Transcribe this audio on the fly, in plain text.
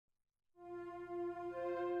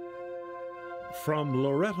From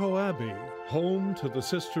Loretto Abbey, home to the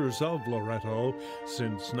Sisters of Loretto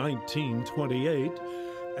since 1928,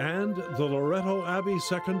 and the Loretto Abbey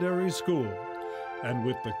Secondary School, and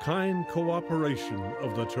with the kind cooperation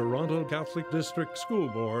of the Toronto Catholic District School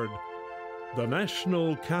Board, the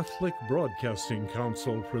National Catholic Broadcasting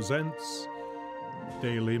Council presents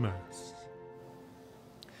Daily Mass.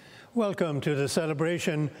 Welcome to the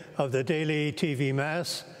celebration of the Daily TV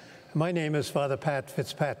Mass. My name is Father Pat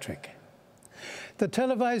Fitzpatrick. The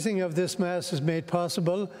televising of this Mass is made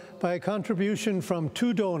possible by a contribution from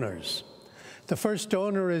two donors. The first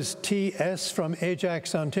donor is T.S. from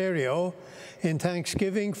Ajax, Ontario, in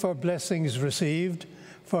thanksgiving for blessings received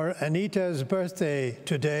for Anita's birthday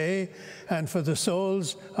today and for the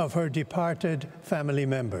souls of her departed family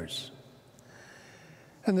members.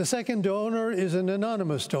 And the second donor is an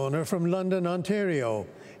anonymous donor from London, Ontario,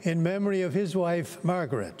 in memory of his wife,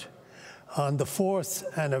 Margaret, on the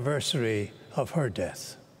 4th anniversary of her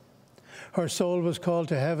death. Her soul was called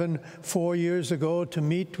to heaven 4 years ago to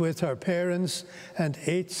meet with her parents and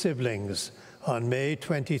 8 siblings on May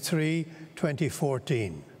 23,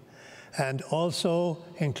 2014. And also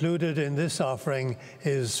included in this offering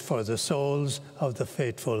is for the souls of the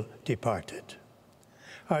faithful departed.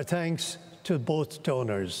 Our thanks to both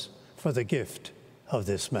donors for the gift of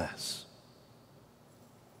this Mass.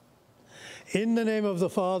 In the name of the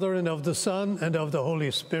Father, and of the Son, and of the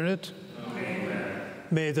Holy Spirit, amen.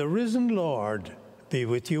 May the risen Lord be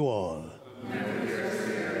with you all. And with your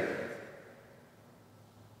spirit.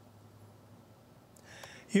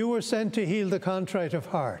 You were sent to heal the contrite of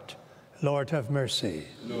heart. Lord, have mercy.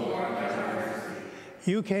 Lord, have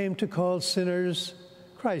mercy. You came to call sinners.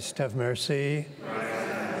 Christ, have mercy. Christ,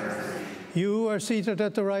 have mercy. You are seated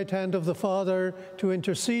at the right hand of the Father to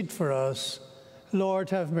intercede for us. Lord,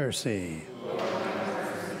 have mercy. Lord, have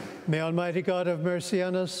mercy. May Almighty God have mercy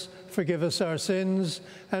on us, forgive us our sins,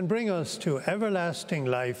 and bring us to everlasting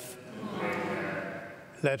life. Amen.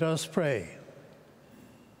 Let us pray.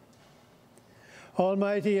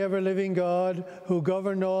 Almighty, ever-living God, who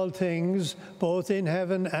govern all things, both in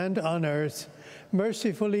heaven and on earth,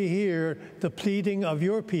 mercifully hear the pleading of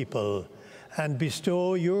your people and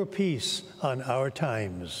bestow your peace on our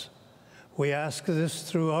times. We ask this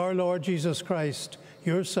through our Lord Jesus Christ,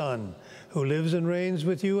 your Son, who lives and reigns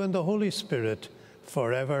with you and the Holy Spirit,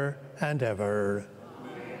 forever and ever.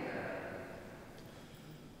 Amen.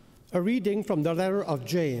 A reading from the letter of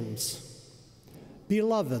James.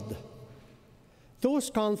 Beloved, those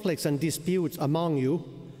conflicts and disputes among you,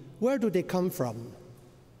 where do they come from?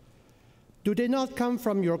 Do they not come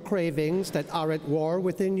from your cravings that are at war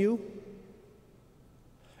within you?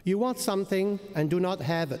 You want something and do not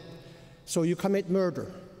have it, so you commit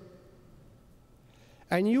murder.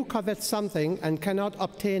 And you covet something and cannot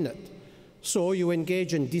obtain it, so you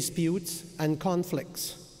engage in disputes and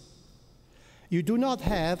conflicts. You do not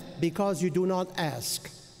have because you do not ask.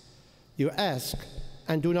 You ask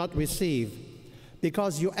and do not receive,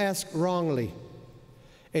 because you ask wrongly,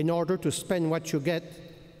 in order to spend what you get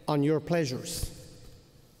on your pleasures.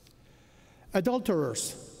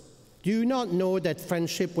 Adulterers, do you not know that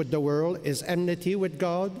friendship with the world is enmity with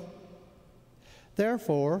God?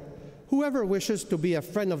 Therefore, whoever wishes to be a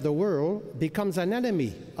friend of the world becomes an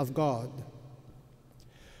enemy of God.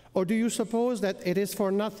 Or do you suppose that it is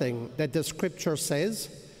for nothing that the Scripture says,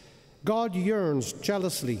 God yearns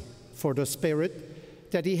jealously for the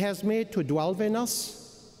Spirit that He has made to dwell in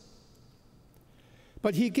us?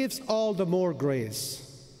 But He gives all the more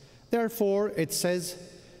grace. Therefore, it says,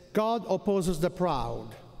 God opposes the proud,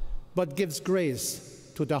 but gives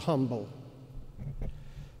grace to the humble.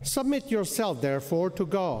 Submit yourself, therefore, to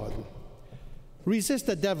God. Resist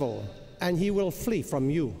the devil, and he will flee from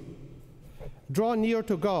you. Draw near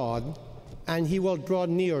to God, and he will draw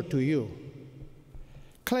near to you.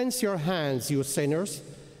 Cleanse your hands, you sinners,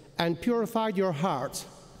 and purify your hearts,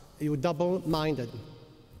 you double-minded.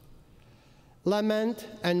 Lament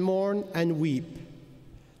and mourn and weep.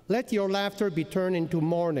 Let your laughter be turned into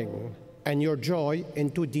mourning, and your joy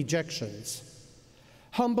into dejections.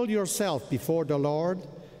 Humble yourself before the Lord,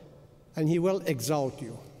 and he will exalt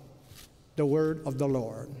you. The word of the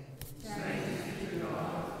Lord. Thanks be to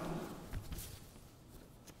God.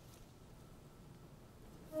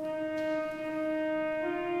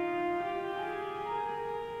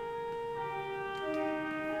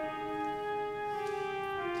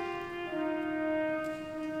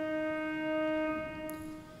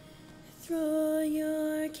 Throw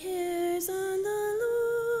your cares on the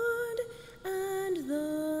Lord, and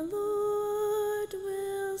the Lord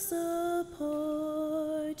will support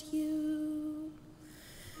you.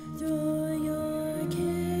 Throw your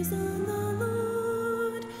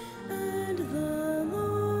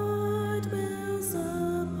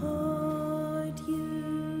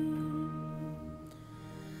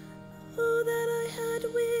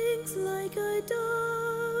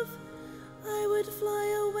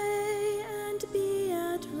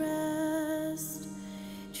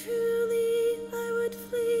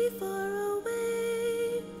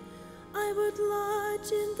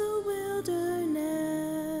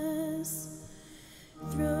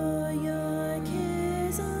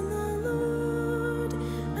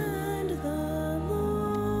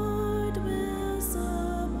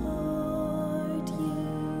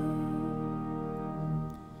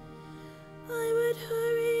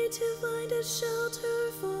a shelter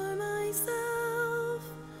for myself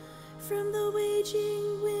from the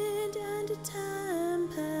waging wind and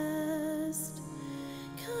tempest.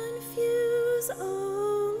 Confuse,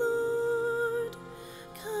 O Lord,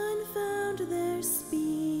 confound their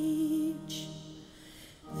speech.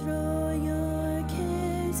 Throw your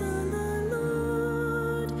cares on the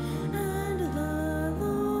Lord, and the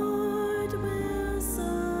Lord will support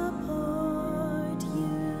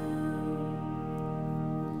you.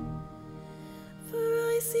 For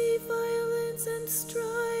I see violence and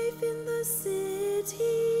strife in the city.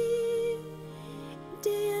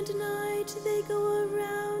 Day and night they go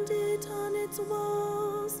around it on its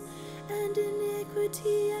walls, and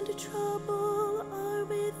iniquity and trouble are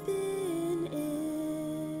within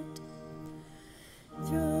it.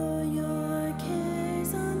 Throw your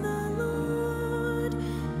cares on the Lord,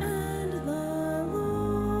 and the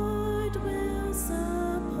Lord will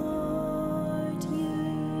support you.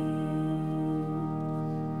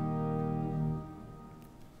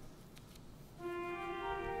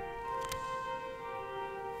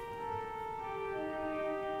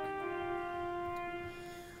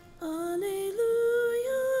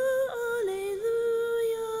 Alleluia,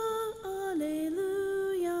 alleluia,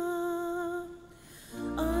 alleluia.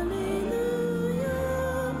 Alleluia,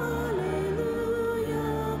 alleluia,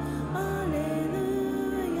 alleluia.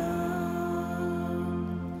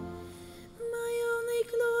 My only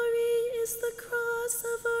glory is the cross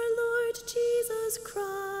of our Lord Jesus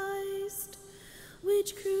Christ, which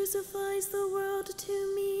crucifies the world to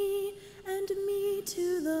me and me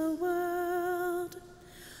to the world.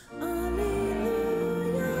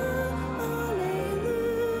 Alleluia,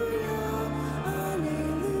 alleluia,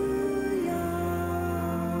 alleluia.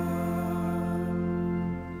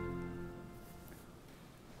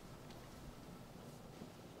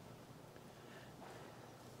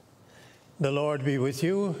 The Lord be with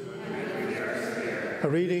you. A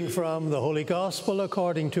reading from the Holy Gospel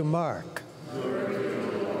according to Mark.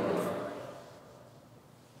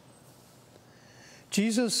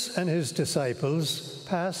 Jesus and his disciples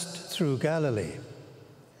passed through Galilee.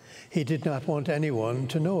 He did not want anyone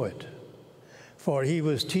to know it, for he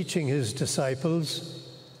was teaching his disciples,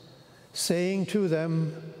 saying to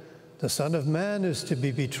them, "The Son of Man is to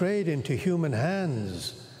be betrayed into human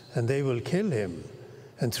hands, and they will kill him.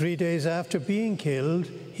 And 3 days after being killed,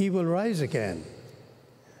 he will rise again."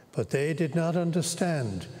 But they did not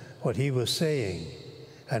understand what he was saying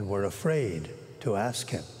and were afraid to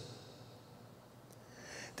ask him.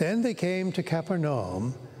 Then they came to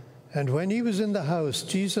Capernaum, and when he was in the house,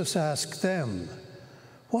 Jesus asked them,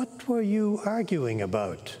 "What were you arguing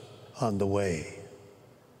about on the way?"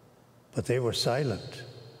 But they were silent,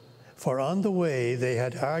 for on the way they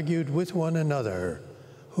had argued with one another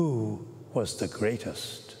who was the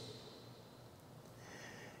greatest.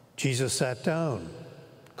 Jesus sat down,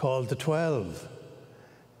 called the 12,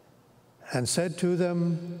 and said to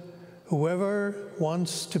them, "Whoever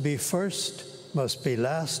wants to be first must be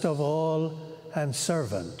last of all and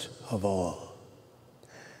servant of all."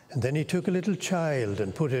 And then he took a little child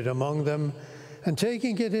and put it among them, and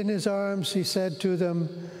taking it in his arms, he said to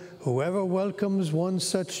them, "Whoever welcomes one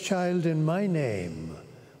such child in my name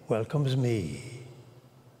welcomes me.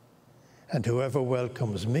 And whoever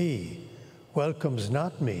welcomes me welcomes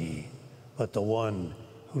not me, but the one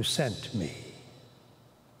who sent me."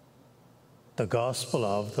 The Gospel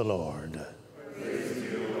of the Lord. Praise to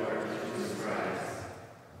you, Lord Jesus Christ.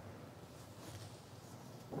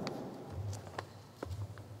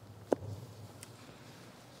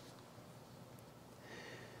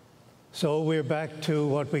 So we're back to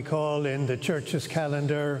what we call in the church's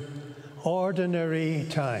calendar ordinary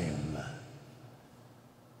time.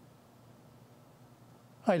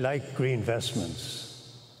 I like green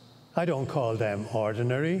vestments. I don't call them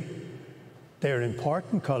ordinary. They're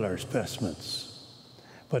important colors vestments.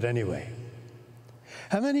 But anyway,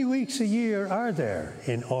 how many weeks a year are there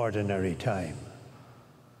in ordinary time?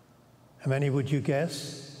 How many would you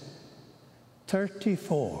guess?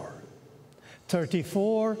 34.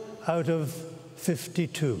 34 out of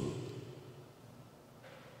 52.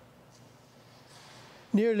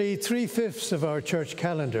 Nearly 3/5 of our church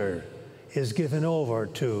calendar is given over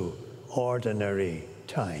to ordinary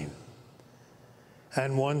time.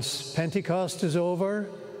 And once Pentecost is over,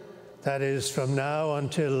 that is from now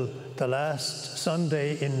until the last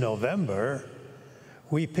Sunday in November,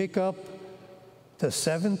 we pick up the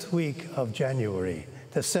 7th week of January,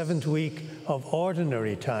 the 7th week of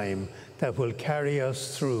ordinary time that will carry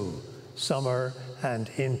us through summer and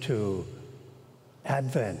into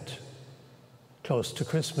Advent, close to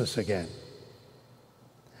Christmas again.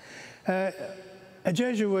 A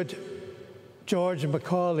Jesuit George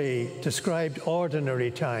Macaulay described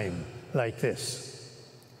ordinary time like this: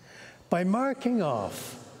 by marking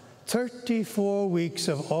off 34 weeks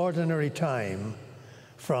of ordinary time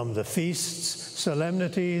from the feasts,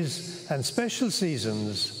 solemnities, and special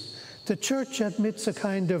seasons, the Church admits a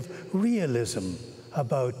kind of realism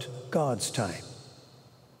about God's time.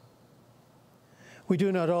 We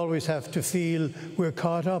do not always have to feel we're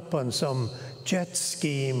caught up on some jet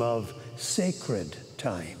scheme of sacred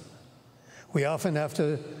time. We often have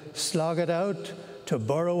to slog it out to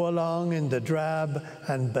burrow along in the drab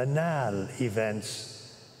and banal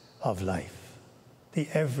events of life, the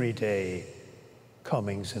everyday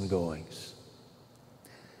comings and goings.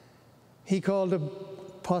 He called a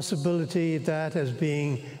possibility that as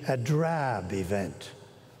being a drab event.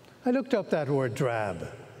 I looked up that word drab,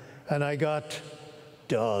 and I got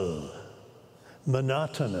dull,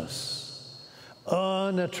 monotonous,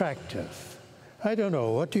 unattractive. I don't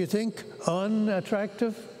know, what do you think?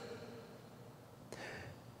 Unattractive?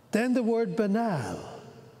 Then the word banal.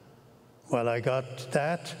 Well, I got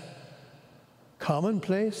that.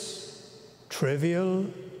 Commonplace, trivial,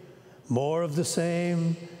 more of the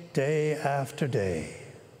same, day after day.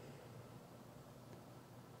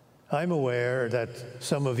 I'm aware that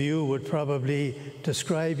some of you would probably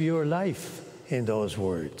describe your life in those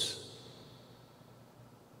words.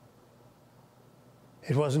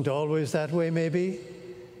 It wasn't always that way, maybe.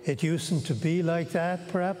 It used to be like that,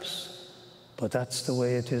 perhaps, but that's the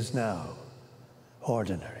way it is now,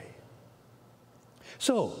 ordinary.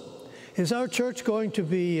 So, is our church going to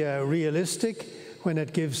be realistic when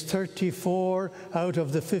it gives 34 out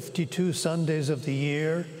of the 52 Sundays of the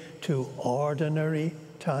year to ordinary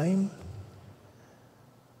time?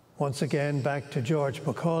 Once again, back to George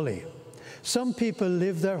Macaulay. Some people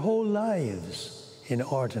live their whole lives in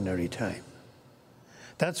ordinary time.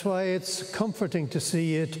 That's why it's comforting to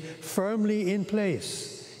see it firmly in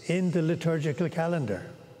place in the liturgical calendar.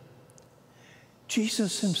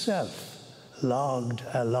 Jesus himself logged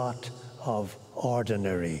a lot of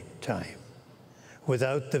ordinary time,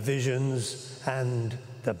 without the visions and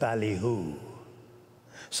the ballyhoo.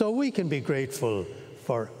 So we can be grateful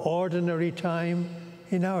for ordinary time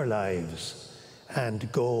in our lives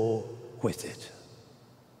and go with it.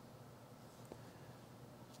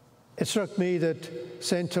 It struck me that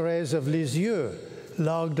Saint Therese of Lisieux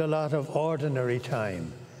logged a lot of ordinary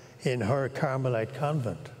time in her Carmelite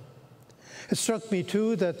convent. It struck me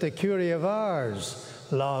too that the Curé of Ars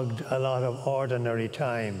logged a lot of ordinary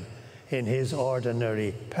time in his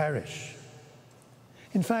ordinary parish.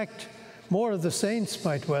 In fact, more of the saints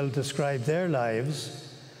might well describe their lives,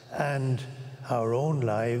 and our own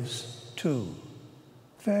lives too.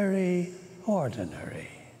 Very ordinary.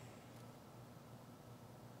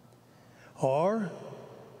 Or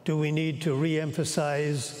do we need to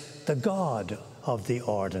re-emphasize the God of the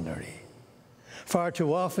ordinary? Far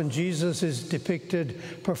too often, Jesus is depicted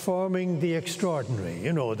performing the extraordinary,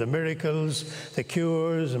 you know, the miracles, the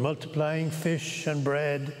cures, multiplying fish and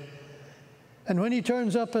bread. And when he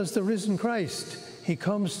turns up as the risen Christ, he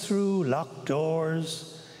comes through locked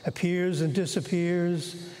doors, appears and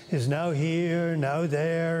disappears, is now here, now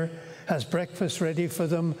there, has breakfast ready for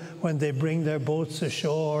them when they bring their boats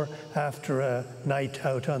ashore after a night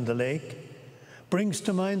out on the lake, brings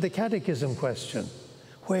to mind the catechism question,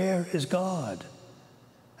 where is God?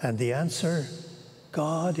 And the answer,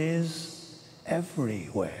 God is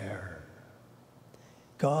everywhere.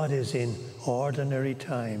 God is in ordinary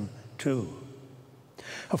time too.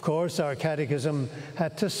 Of course, our catechism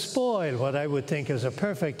had to spoil what I would think is a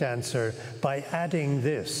perfect answer by adding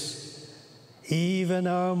this: even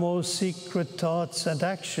our most secret thoughts and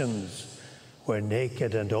actions were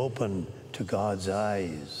naked and open to God's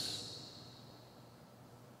eyes.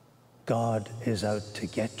 God is out to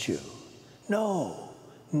get you. No,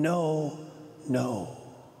 no, no.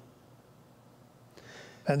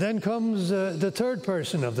 And then comes the third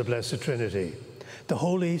person of the Blessed Trinity, the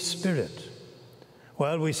Holy Spirit.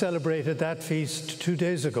 Well, we celebrated that feast 2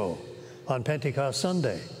 days ago on Pentecost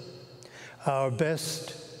Sunday, our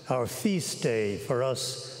feast day for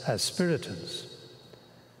us as Spiritans.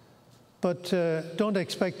 But don't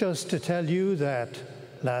expect us to tell you that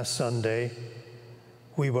last Sunday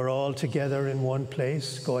we were all together in one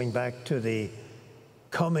place, going back to the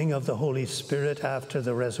coming of the Holy Spirit after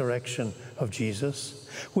the resurrection of Jesus.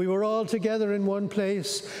 We were all together in one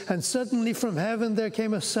place, and suddenly from heaven there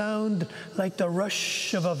came a sound like the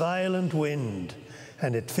rush of a violent wind,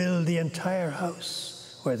 and it filled the entire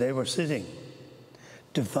house where they were sitting.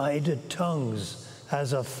 Divided tongues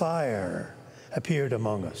as of fire appeared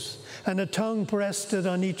among us, and a tongue rested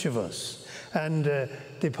on each of us. And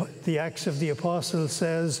the Acts of the Apostles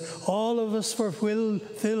says, all of us were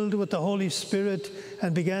filled with the Holy Spirit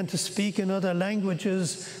and began to speak in other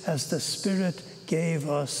languages as the Spirit gave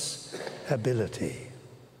us ability.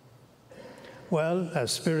 Well,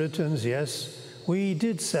 as Spiritans, yes, we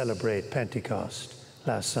did celebrate Pentecost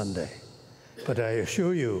last Sunday. But I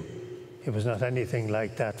assure you, it was not anything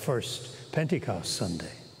like that first Pentecost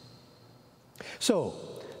Sunday. So,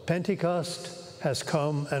 Pentecost has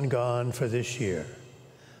come and gone for this year,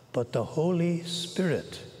 but the Holy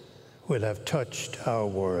Spirit will have touched our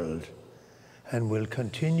world and will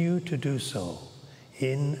continue to do so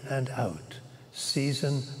in and out,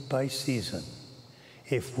 season by season,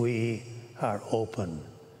 if we are open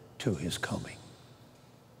to his coming.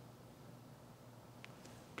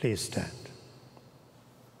 Please stand.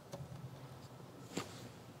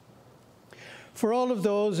 For all of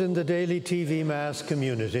those in the Daily TV Mass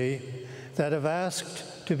community that have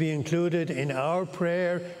asked to be included in our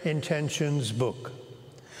prayer intentions book,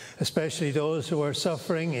 especially those who are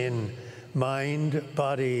suffering in mind,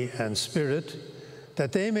 body, and spirit,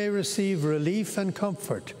 that they may receive relief and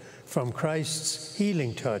comfort from Christ's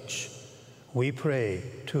healing touch, we pray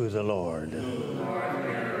to the Lord.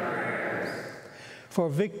 For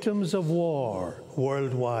victims of war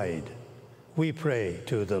worldwide, we pray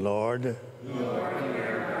to the Lord.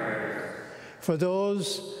 For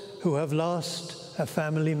those who have lost a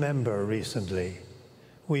family member recently,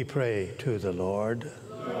 we pray to the Lord.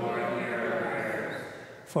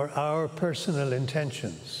 For our personal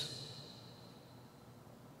intentions,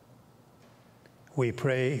 we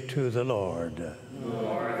pray to the Lord.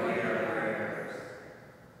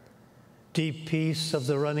 Deep peace of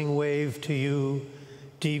the running wave to you,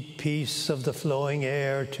 deep peace of the flowing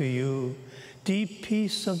air to you, deep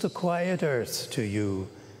peace of the quiet earth to you,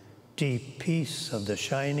 deep peace of the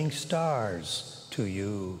shining stars to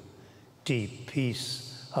you, deep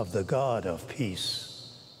peace of the God of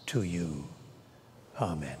peace to you.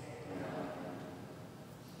 Amen.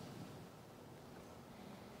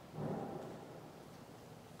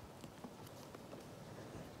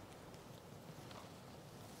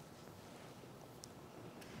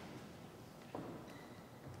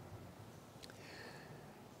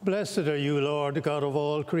 Blessed are you, Lord, God of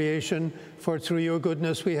all creation, for through your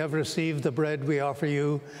goodness we have received the bread we offer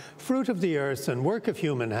you, fruit of the earth and work of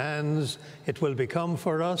human hands. It will become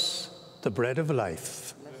for us the bread of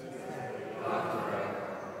life.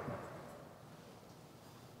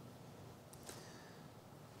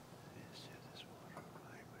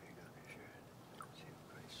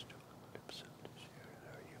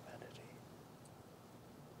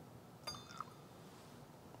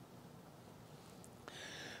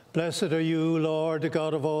 Blessed are you, Lord,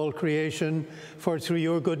 God of all creation, for through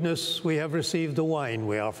your goodness we have received the wine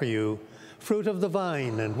we offer you, fruit of the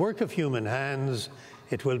vine and work of human hands.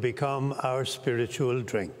 It will become our spiritual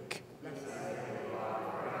drink.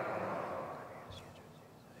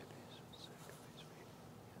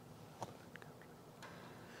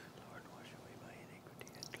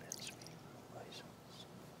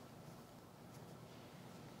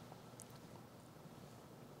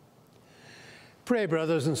 Pray,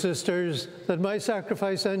 brothers and sisters, that my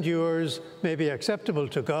sacrifice and yours may be acceptable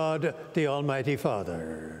to God, the Almighty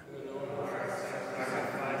Father.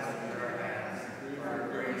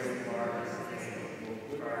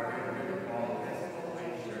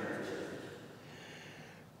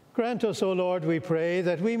 Grant us, O Lord, we pray,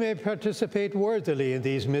 that we may participate worthily in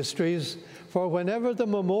these mysteries, for whenever the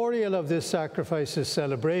memorial of this sacrifice is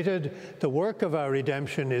celebrated, the work of our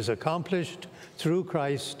redemption is accomplished through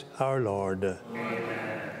Christ our Lord.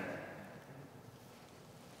 Amen.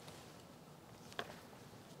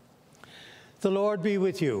 The Lord be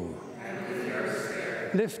with you. And with your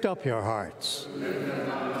spirit. Lift up your hearts. Lift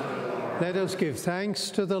them up to the Lord. Let us give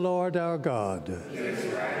thanks to the Lord our God. It is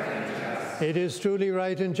right and just. It is truly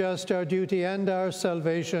right and just, our duty and our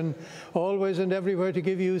salvation, always and everywhere to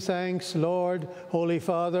give you thanks, Lord, Holy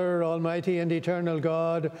Father, Almighty and eternal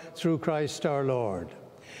God, through Christ our Lord.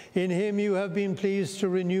 In him you have been pleased to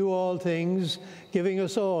renew all things, giving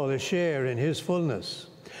us all a share in his fullness.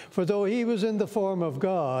 For though he was in the form of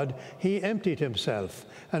God, he emptied himself,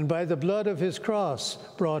 and by the blood of his cross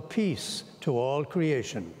brought peace to all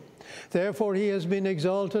creation. Therefore he has been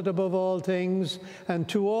exalted above all things, and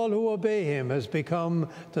to all who obey him has become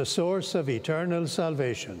the source of eternal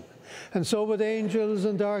salvation. And so with angels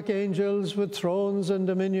and archangels, with thrones and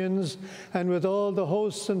dominions, and with all the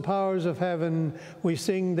hosts and powers of heaven, we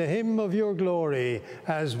sing the hymn of your glory,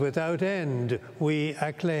 as without end we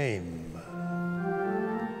acclaim.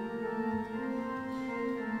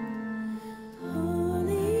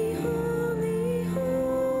 Holy, holy,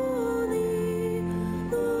 holy,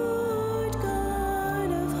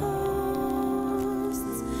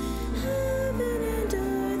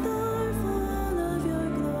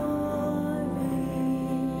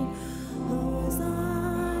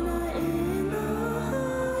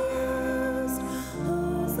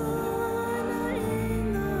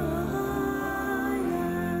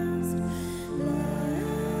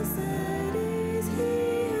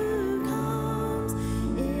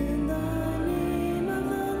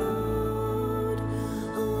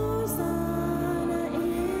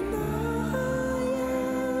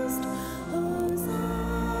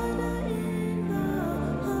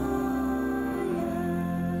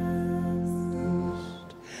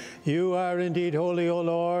 You are indeed holy, O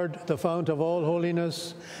Lord, the fount of all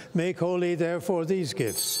holiness. Make holy, therefore, these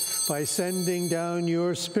gifts by sending down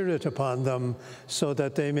your Spirit upon them, so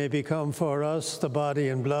that they may become for us the body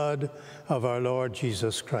and blood of our Lord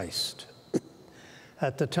Jesus Christ.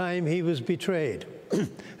 At the time he was betrayed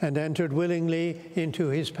and entered willingly into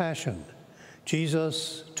his passion,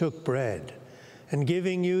 Jesus took bread, and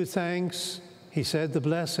giving you thanks, he said the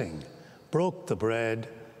blessing, broke the bread,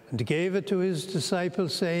 and gave it to his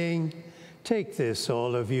disciples, saying, "Take this,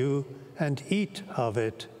 all of you, and eat of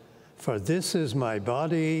it, for this is my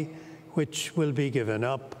body, which will be given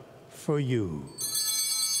up for you."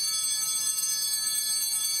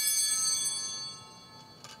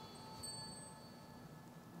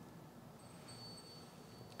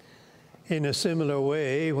 In a similar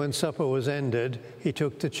way, when supper was ended, he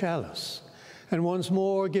took the chalice, and once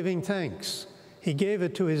more giving thanks, he gave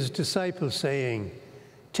it to his disciples, saying,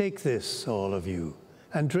 "Take this, all of you,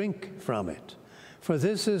 and drink from it, for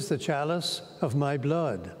this is the chalice of my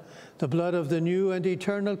blood, the blood of the new and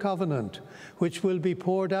eternal covenant, which will be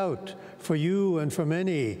poured out for you and for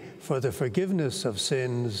many for the forgiveness of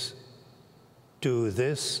sins. Do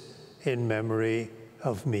this in memory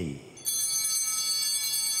of me."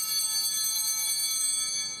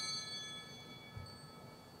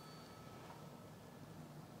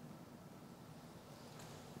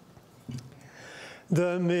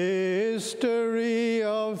 The mystery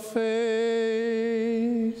of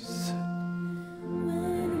faith.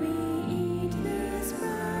 When we eat this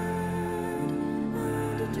bread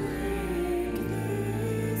and drink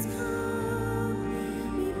this cup,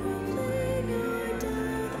 we proclaim your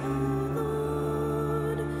death, O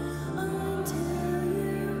Lord, until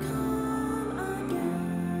you come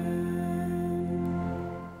again.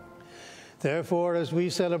 Therefore, as we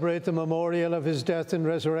celebrate the memorial of his death and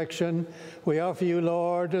resurrection, we offer you,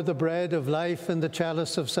 Lord, the bread of life and the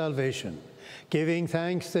chalice of salvation, giving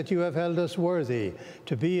thanks that you have held us worthy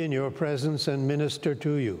to be in your presence and minister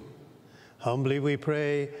to you. Humbly we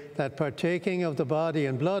pray that, partaking of the body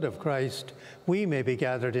and blood of Christ, we may be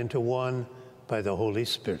gathered into one by the Holy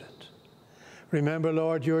Spirit. Remember,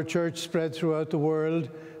 Lord, your church spread throughout the world,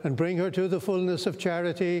 and bring her to the fullness of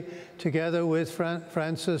charity, together with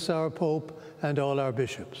Francis, our Pope, and all our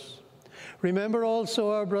bishops. Remember also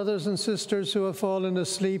our brothers and sisters who have fallen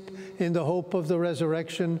asleep in the hope of the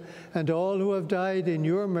resurrection, and all who have died in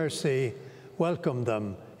your mercy. Welcome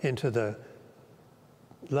them into the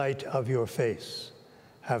light of your face.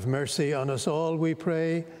 Have mercy on us all, we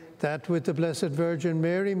pray, that with the Blessed Virgin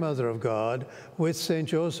Mary, Mother of God, with Saint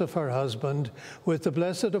Joseph, her husband, with the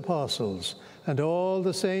blessed apostles, and all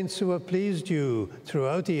the saints who have pleased you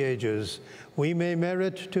throughout the ages, we may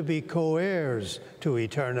merit to be co-heirs to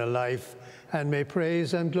eternal life, and may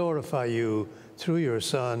praise and glorify you through your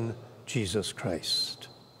Son, Jesus Christ.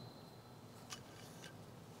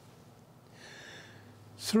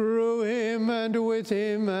 Through him, and with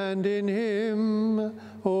him, and in him,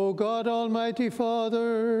 O God, Almighty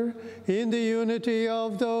Father, in the unity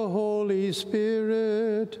of the Holy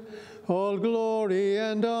Spirit, all glory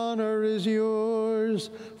and honor is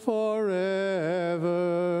yours forever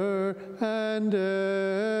and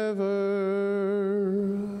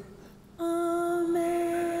ever. Amen.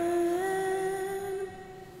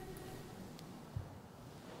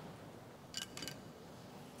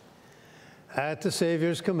 At the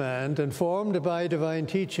Savior's command, and formed by divine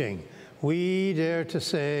teaching, we dare to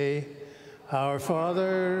say, Our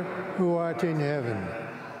Father, who art in heaven,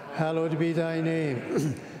 hallowed be thy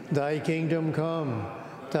name. Thy kingdom come,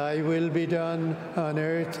 thy will be done on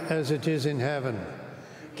earth as it is in heaven.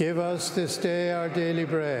 Give us this day our daily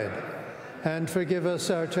bread, and forgive us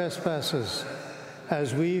our trespasses,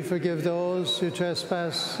 as we forgive those who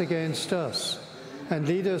trespass against us. And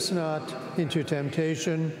lead us not into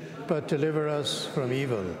temptation, but deliver us from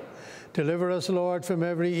evil. Deliver us, Lord, from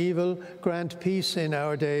every evil. Grant peace in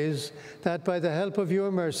our days, that by the help of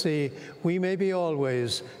your mercy we may be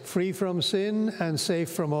always free from sin and safe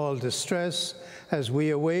from all distress, as we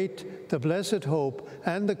await the blessed hope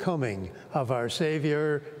and the coming of our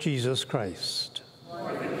Savior, Jesus Christ.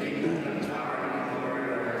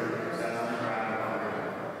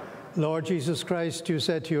 Lord Jesus Christ, you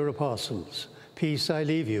said to your apostles, "Peace I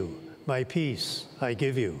leave you, my peace I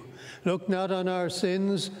give you. Look not on our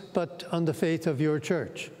sins, but on the faith of your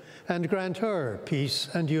church, and grant her peace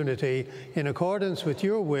and unity in accordance with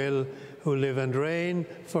your will, who live and reign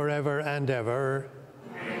forever and ever."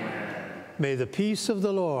 Amen. May the peace of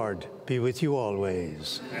the Lord be with you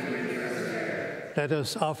always. And with your spirit. Let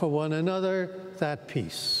us offer one another that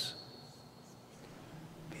peace.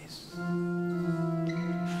 Peace. Lamb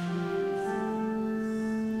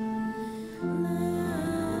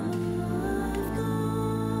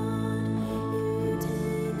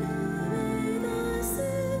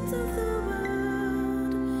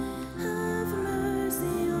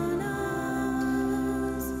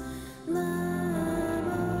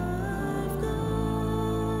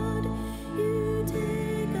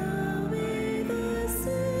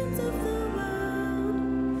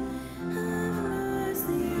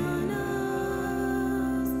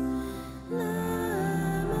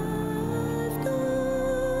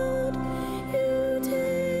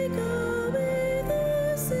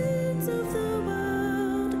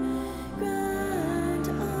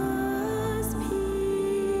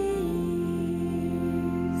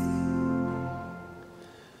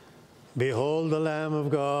Behold the Lamb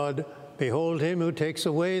of God. Behold him who takes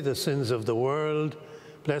away the sins of the world.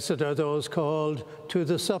 Blessed are those called to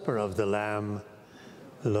the supper of the Lamb.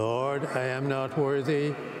 Lord, I am not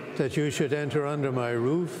worthy that you should enter under my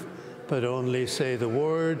roof, but only say the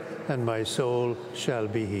word, and my soul shall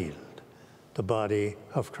be healed. The body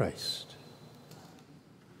of Christ.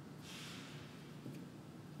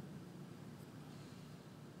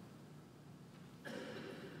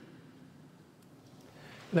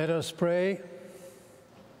 Let us pray.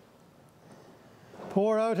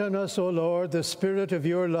 Pour out on us, O Lord, the spirit of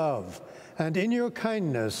your love, and in your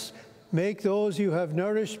kindness make those you have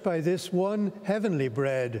nourished by this one heavenly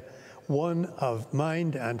bread one of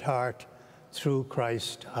mind and heart, through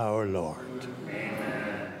Christ our Lord.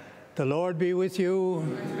 Amen. The Lord be with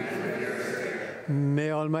you.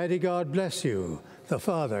 May Almighty God bless you, the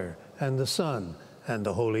Father, and the Son, and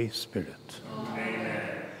the Holy Spirit. Amen.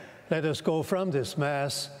 Let us go from this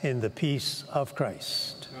Mass in the peace of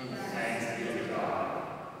Christ.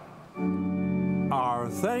 Our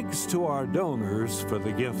thanks to our donors for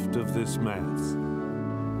the gift of this Mass.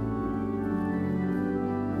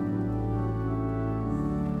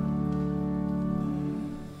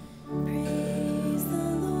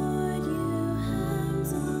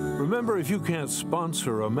 Remember, if you can't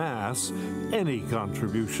sponsor a Mass, any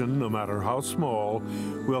contribution, no matter how small,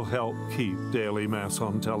 will help keep Daily Mass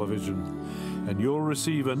on television. And you'll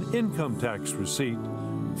receive an income tax receipt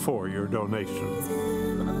for your donation.